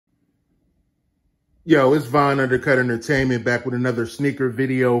Yo, it's Von Undercut Entertainment back with another sneaker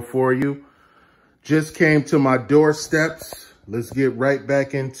video for you. Just came to my doorsteps. Let's get right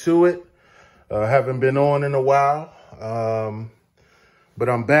back into it. Haven't been on in a while, but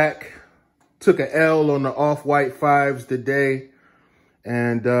I'm back. Took an L on the off-white 5s today.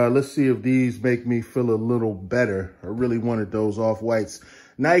 And let's see if these make me feel a little better. I really wanted those off-whites.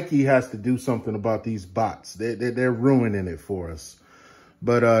 Nike has to do something about these bots. They're ruining it for us.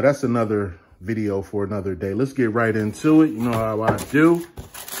 But that's another video for another day. Let's get right into it. You know how I do.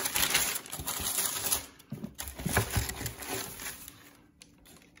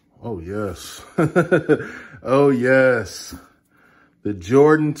 Oh, yes. Oh, yes. The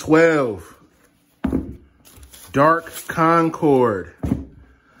Jordan 12 Dark Concord.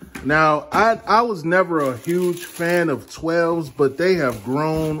 Now, I was never a huge fan of 12s, but they have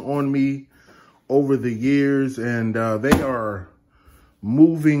grown on me over the years, and they are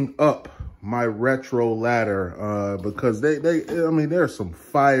moving up my retro ladder because I mean, there's some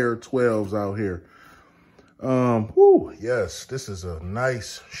fire 12s out here. Whoo, yes, this is a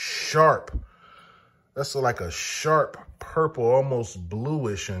nice sharp. That's like a sharp purple, almost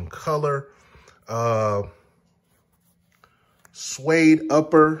bluish in color. Suede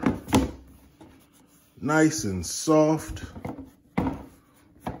upper, nice and soft.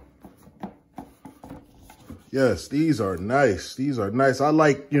 Yes, these are nice. These are nice. I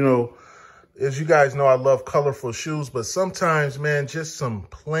like, you know, as you guys know, I love colorful shoes, but sometimes, man, just some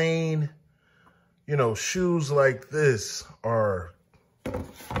plain, you know, shoes like this are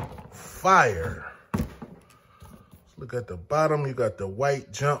fire. Look at the bottom. You got the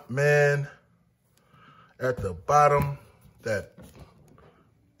white jump, man. At the bottom, that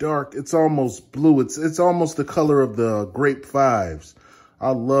dark, it's almost blue. It's almost the color of the grape 5s. I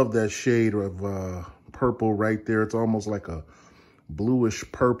love that shade of purple right there. It's almost like a bluish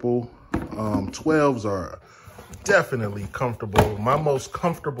purple. 12s are definitely comfortable. My most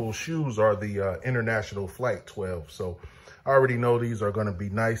comfortable shoes are the International Flight 12. So I already know these are going to be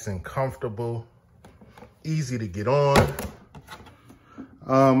nice and comfortable, easy to get on.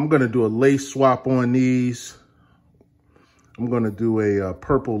 I'm going to do a lace swap on these. I'm going to do a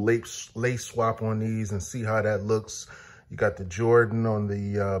purple lace swap on these and see how that looks. You got the Jordan on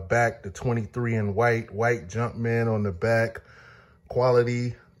the back, the 23 in white Jumpman on the back.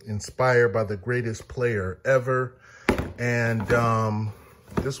 Quality inspired by the greatest player ever. And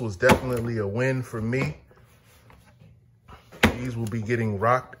this was definitely a win for me. These will be getting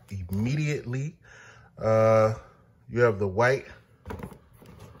rocked immediately. You have the white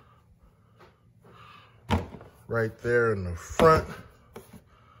right there in the front,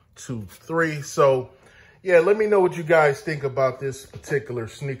 2, 3. So yeah, let me know what you guys think about this particular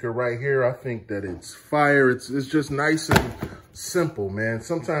sneaker right here. I think that it's fire. It's just nice and simple, man.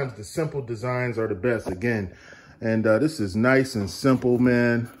 Sometimes the simple designs are the best again. And this is nice and simple,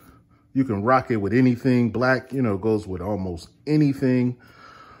 man. You can rock it with anything. Black, you know, goes with almost anything.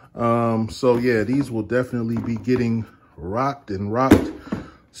 So yeah, these will definitely be getting rocked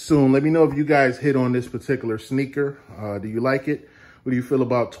soon. Let me know if you guys hit on this particular sneaker. Do you like it? What do you feel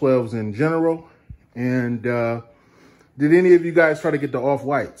about 12s in general? And did any of you guys try to get the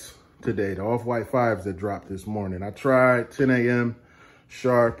off-whites today, the off-white 5s that dropped this morning? I tried 10 a.m.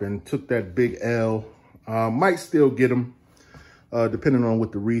 sharp and took that big L. Might still get them, depending on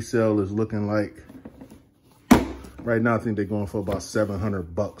what the resale is looking like. Right now, I think they're going for about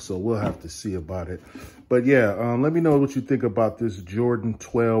 $700, so we'll have to see about it. But yeah, let me know what you think about this Jordan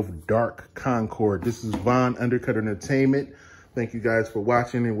 12 Dark Concord. This is Von Undercut Entertainment. Thank you guys for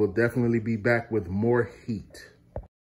watching, and we'll definitely be back with more heat.